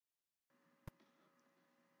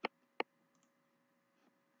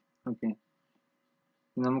Okay,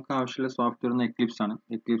 നമുക്ക് ആവശ്യമുള്ള software Eclipse ആണ്.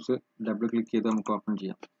 എക്ലിപ്സ് ഡബിൾ ക്ലിക്ക് ചെയ്ത് നമുക്ക് ഓപ്പൺ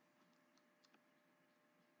ചെയ്യാം.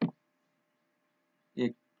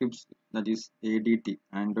 Eclipse, that is ADT,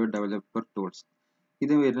 Android Developer Tools.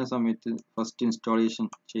 ഇത് വരുന്ന സമയത്ത് ഫസ്റ്റ് ഇൻസ്റ്റാളേഷൻ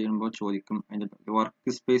ചെയ്യുമ്പോൾ ചോദിക്കും അതിൻ്റെ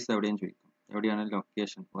വർക്ക് സ്പേസ് എവിടെയാണ് ചോദിക്കും, എവിടെയാണ്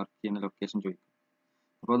ലൊക്കേഷൻ, വർക്ക് ചെയ്യുന്ന ലൊക്കേഷൻ ചോദിക്കും.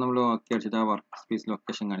 അപ്പോൾ നമ്മൾ ഓക്കെ അടിച്ചിട്ട് ആ വർക്ക് സ്പേസ്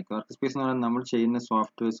ലൊക്കേഷൻ കാണിക്കും. വർക്ക് സ്പേസ് എന്ന് പറയുന്നത് നമ്മൾ ചെയ്യുന്ന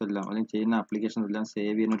സോഫ്റ്റ്വെയർസ് എല്ലാം അല്ലെങ്കിൽ ചെയ്യുന്ന ആപ്ലിക്കേഷൻസ് എല്ലാം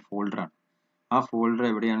സേവ് ചെയ്യുന്ന ഒരു ഫോൾഡറാണ്. ആ ഫോൾഡർ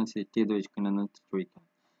എവിടെയാണ് സെറ്റ് ചെയ്ത് വെച്ചിട്ടുണ്ടെന്ന് ചോദിക്കാം.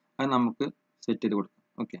 അത് നമുക്ക് സെറ്റ് ചെയ്ത് കൊടുക്കാം.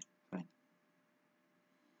 Okay, fine.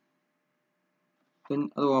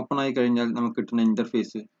 അത് ഓപ്പൺ ആയി കഴിഞ്ഞാൽ നമുക്ക് കിട്ടുന്ന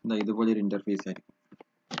ഇന്റർഫേസ് ഇതുപോലെ ഒരു ഇന്റർഫേസ് ആയിരിക്കും.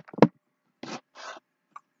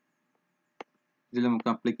 ഇതിൽ നമുക്ക്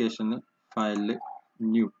ആപ്ലിക്കേഷന് ഫയലിൽ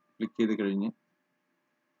ന്യൂ ക്ലിക്ക് ചെയ്ത് കഴിഞ്ഞ്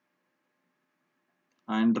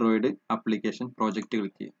ആൻഡ്രോയിഡ് ആപ്ലിക്കേഷൻ പ്രോജക്റ്റ്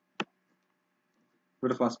ക്ലിക്ക് ചെയ്യും.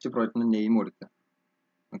 ഇവിടെ ഫസ്റ്റ് പ്രോജക്റ്റിന് നെയിം കൊടുക്കുക.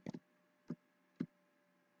 Okay,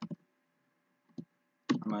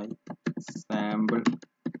 my sample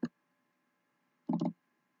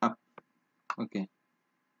app. Okay,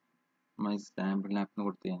 my sample app എന്ന്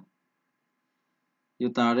കൊടുത്തു. ഈ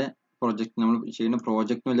താഴെ പ്രോജക്റ്റ് നമ്മൾ ചെയ്യുന്ന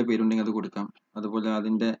പ്രോജക്റ്റിന് വല്ല പേരുണ്ടെങ്കിൽ അത് കൊടുക്കാം. അതുപോലെ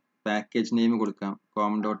അതിൻ്റെ പാക്കേജ് നെയിം കൊടുക്കാം.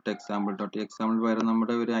 com.example.example പകരം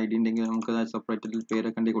നമ്മുടെ ഒരു ഐഡി ഉണ്ടെങ്കിൽ നമുക്ക് സെപ്പറേറ്റ്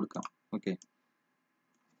പേരൊക്കെ ഉണ്ടെങ്കിൽ കൊടുക്കാം. Okay,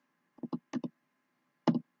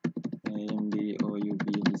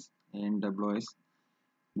 AMBOUBS.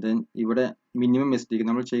 ദെൻ ഇവിടെ മിനിമം എസ്ഡിക്ക്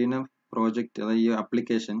നമ്മൾ ചെയ്യുന്ന പ്രോജക്റ്റ് അതായത് ഈ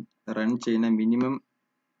ആപ്ലിക്കേഷൻ റൺ ചെയ്യുന്ന മിനിമം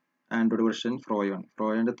ആൻഡ്രോയിഡ് വെർഷൻ ഫ്രോയാണ്.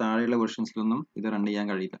 ഫ്രോയുടെ താഴെയുള്ള വെർഷൻസിലൊന്നും ഇത് റൺ ചെയ്യാൻ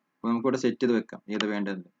കഴിയില്ല. അപ്പോൾ നമുക്ക് ഇവിടെ സെറ്റ് ചെയ്ത് വെക്കാം ഏത്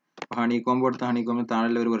വേണ്ടത്. ഹണികോംബ് കൊടുത്ത ഹണികോംബിന്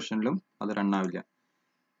താഴെയുള്ള ഒരു വെർഷനിലും അത് റൺ ആവില്ല.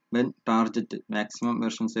 ദെൻ ടാർഗറ്റ് മാക്സിമം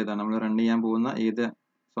വെർഷൻസ് ഏതാണ് നമ്മൾ റൺ ചെയ്യാൻ പോകുന്ന ഏത്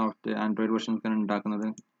സോഫ്റ്റ്വെയർ ആൻഡ്രോയിഡ് വെർഷൻസാണ് ഉണ്ടാക്കുന്നത്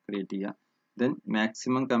ക്രിയേറ്റ് ചെയ്യുക. ദെൻ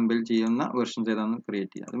മാക്സിമം കമ്പൈൽ ചെയ്യുന്ന വെർഷൻസ് ഏതാണെന്ന്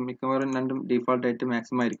ക്രിയേറ്റ് ചെയ്യുക. അത് മിക്കവാറും രണ്ടും ഡിഫോൾട്ട് ആയിട്ട്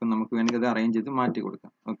മാക്സിമം ആയിരിക്കും. നമുക്ക് വേണമെങ്കിൽ അത് അറേഞ്ച് ചെയ്ത് മാറ്റി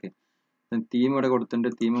കൊടുക്കാം. ഓക്കെ, തീം ഇവിടെ കൊടുത്തിട്ടുണ്ട്.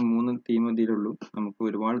 Theme 3 theme ഇതിലുള്ളൂ. നമുക്ക്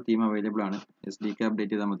ഒരുപാട് തീം അവൈലബിൾ ആണ്. SDK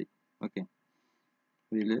അപ്ഡേറ്റ് ചെയ്താൽ മതി. ഓക്കെ,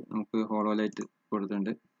 ഇതിൽ നമുക്ക് ഹോളോ ലൈറ്റ്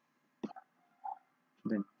കൊടുത്തിട്ടുണ്ട്.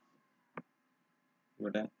 ദെൻ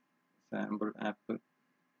ഇവിടെ സാമ്പിൾ ആപ്പ്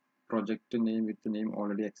പ്രൊജക്റ്റ് നെയിം വിത്ത് നെയിം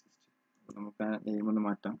ഓൾറെഡി എക്സിസ്റ്റ്. നമുക്ക് ആ നെയിം ഒന്ന്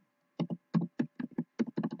മാറ്റാം.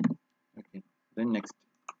 ഓക്കെ, ദെൻ നെക്സ്റ്റ്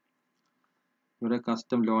ഇവിടെ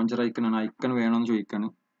കസ്റ്റം ലോഞ്ചർ ഐക്കൺ ആണ്. ഐക്കൺ വേണമെന്ന് ചോദിക്കാണ്.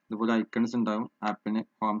 ഇതുപോലെ ഐക്കൺസ് ഉണ്ടാവും ആപ്പിന്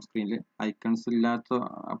ഹോം സ്ക്രീനിൽ. ഐക്കൺസ് ഇല്ലാത്ത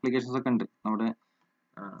ആപ്ലിക്കേഷൻസ് ഒക്കെ ഉണ്ട്. നമ്മുടെ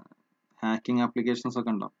ഹാക്കിംഗ് ആപ്ലിക്കേഷൻസ്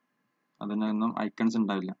ഒക്കെ ഉണ്ടാവും. അതിനൊന്നും ഐക്കൺസ്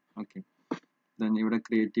ഉണ്ടാവില്ല. ഓക്കെ, ദെൻ ഇവിടെ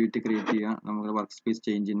ക്രിയേറ്റിവിറ്റി ക്രിയേറ്റ് ചെയ്യുക. നമുക്ക് വർക്ക് സ്പേസ്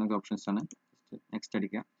ചേഞ്ച് ചെയ്യുന്ന ഓപ്ഷൻസ് ആണ്. നെക്സ്റ്റ്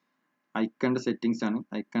അടിക്കുക. ഐക്കണിൻ്റെ സെറ്റിംഗ്സ് ആണ്.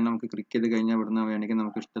 ഐക്കൺ നമുക്ക് ക്ലിക്ക് ചെയ്ത് കഴിഞ്ഞാൽ ഇവിടുന്ന് വേണമെങ്കിൽ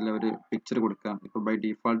നമുക്ക് ഇഷ്ടമുള്ള ഒരു പിക്ചർ കൊടുക്കാം. ഇപ്പോൾ ബൈ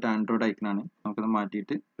ഡിഫോൾട്ട് ആൻഡ്രോയിഡ് ഐക്കണാണ്. നമുക്കത്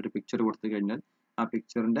മാറ്റിയിട്ട് ഒരു പിക്ചർ കൊടുത്തു കഴിഞ്ഞാൽ ആ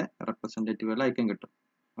പിക്ചറിൻ്റെ റെപ്രസെൻറ്റേറ്റീവ് ഐക്കൺ കിട്ടും.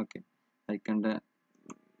 ഓക്കെ, ഐക്കണിൻ്റെ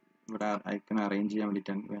ഇവിടെ ഐക്കൺ അറേഞ്ച് ചെയ്യാൻ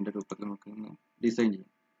വേണ്ടിയിട്ടാണ് വേണ്ട രൂപത്തിൽ നമുക്ക് ഡിസൈൻ ചെയ്യാം.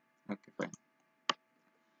 Okay, fine.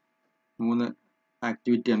 3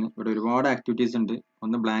 ആക്ടിവിറ്റിയാണ്. ഇവിടെ ഒരുപാട് ആക്ടിവിറ്റീസ് ഉണ്ട്.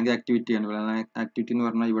 ഒന്ന് ബ്ലാങ്ക് ആക്ടിവിറ്റിയാണ്. ആക്ടിവിറ്റി എന്ന്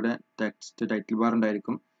പറഞ്ഞാൽ ഇവിടെ ടെക്സ്റ്റ് ടൈറ്റിൽ ബാർ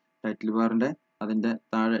ഉണ്ടായിരിക്കും. ടൈറ്റിൽ ബാറിൻ്റെ അതിൻ്റെ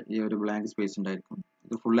താഴെ ഈ ഒരു ബ്ലാങ്ക് സ്പേസ് ഉണ്ടായിരിക്കും.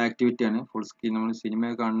 ഇത് ഫുൾ ആക്ടിവിറ്റിയാണ്. ഫുൾ സ്ക്രീൻ നമ്മൾ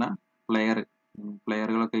സിനിമയൊക്കെ കാണുന്ന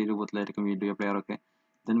പ്ലെയറുകളൊക്കെ ഈ രൂപത്തിലായിരിക്കും, video പ്ലെയറൊക്കെ.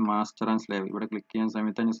 Then master and slave ഇവിടെ ക്ലിക്ക് ചെയ്യുന്ന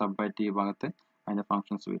സമയത്ത് അതിന് സബ് ആക്റ്റീവ് ഭാഗത്ത് അതിൻ്റെ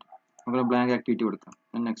ഫങ്ഷൻസ് വരും. നമുക്ക് ബ്ലാങ്ക് ആക്ടിവിറ്റി കൊടുക്കാം.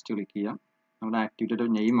 ദെൻ നെക്സ്റ്റ് ക്ലിക്ക് ചെയ്യാം. നമ്മുടെ ആക്ടിവിറ്റിയുടെ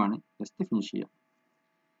നെയിമാണ് ജസ്റ്റ് ഫിനിഷ് ചെയ്യാം.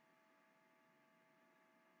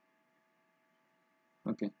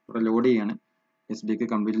 ഓക്കെ, ഇവിടെ ലോഡ് ചെയ്യാണ്. SDK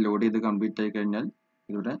കംപ്ലീറ്റ് ലോഡ് ചെയ്ത് കംപ്ലീറ്റ് ആയി കഴിഞ്ഞാൽ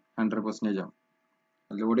ഇവിടെ 100% ആവും.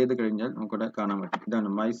 ലോഡ് ചെയ്ത് കഴിഞ്ഞാൽ നമുക്കിവിടെ കാണാൻ പറ്റും. ഇതാണ്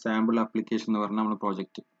മൈ സാമ്പിൾ ആപ്ലിക്കേഷൻ എന്ന് പറഞ്ഞാൽ നമ്മുടെ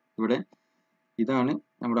പ്രോജക്റ്റ്. ഇവിടെ ഇതാണ്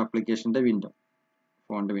നമ്മുടെ ആപ്ലിക്കേഷൻ്റെ വിൻഡോ,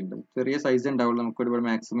 ഫോണ്ട് വിൻഡോ. ചെറിയ സൈസ് ഉണ്ടാവുള്ളൂ. നമുക്ക് ഇവിടെ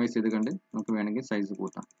മാക്സിമൈസ് ചെയ്ത് കണ്ട് നമുക്ക് വേണമെങ്കിൽ സൈസ്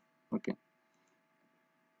കൂട്ടാം. ഓക്കെ,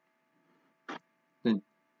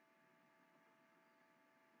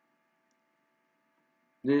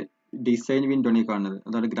 ഇത് ഡിസൈൻ വിൻഡോ ആണ് ഈ കാണുന്നത്.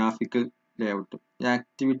 അതാണ് ഗ്രാഫിക്കൽ ലേഔട്ട്. ഈ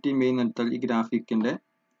ആക്ടിവിറ്റി മെയിൻ എടുത്താൽ ഈ ഗ്രാഫിക്കിൻ്റെ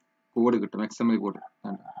കോഡ് കിട്ടും. XML code.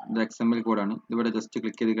 ഇത് XML കോഡാണ്. ഇതിവിടെ ജസ്റ്റ്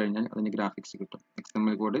ക്ലിക്ക് ചെയ്ത് കഴിഞ്ഞാൽ അതിന് ഗ്രാഫിക്സ് കിട്ടും.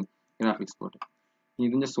 XML code, graphics code.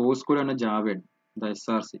 ഇതിൻ്റെ സോഴ്സ് കോഡാണ് ജാവയാണ്. ഇത്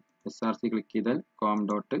SRC ക്ലിക്ക് ചെയ്താൽ com.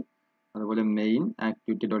 അതുപോലെ മെയിൻ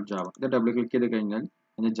activity.java. ഇത് ഡബിൾ ക്ലിക്ക് ചെയ്ത് കഴിഞ്ഞാൽ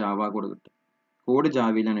അതിന് ജാവ കോഡ് കിട്ടും. കോഡ്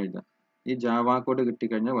ജാവയിലാണ് എഴുതുക. ഈ ജാവ കോഡ്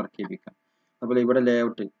കിട്ടിക്കഴിഞ്ഞാൽ വർക്ക് ചെയ്യിപ്പിക്കാം. അതുപോലെ ഇവിടെ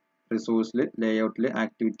ലേഔട്ട്, റിസോഴ്സിൽ ലേഔട്ടിൽ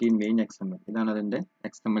ആക്ടിവിറ്റി മെയിൻ XML. ഇതാണ് അതിൻ്റെ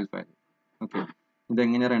XML ഫയൽ. ഓക്കെ,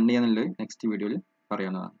 ഇതെങ്ങനെ റൺ ചെയ്യാന്നുള്ളത് നെക്സ്റ്റ് വീഡിയോയിൽ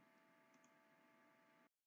പറയാവുന്നതാണ്.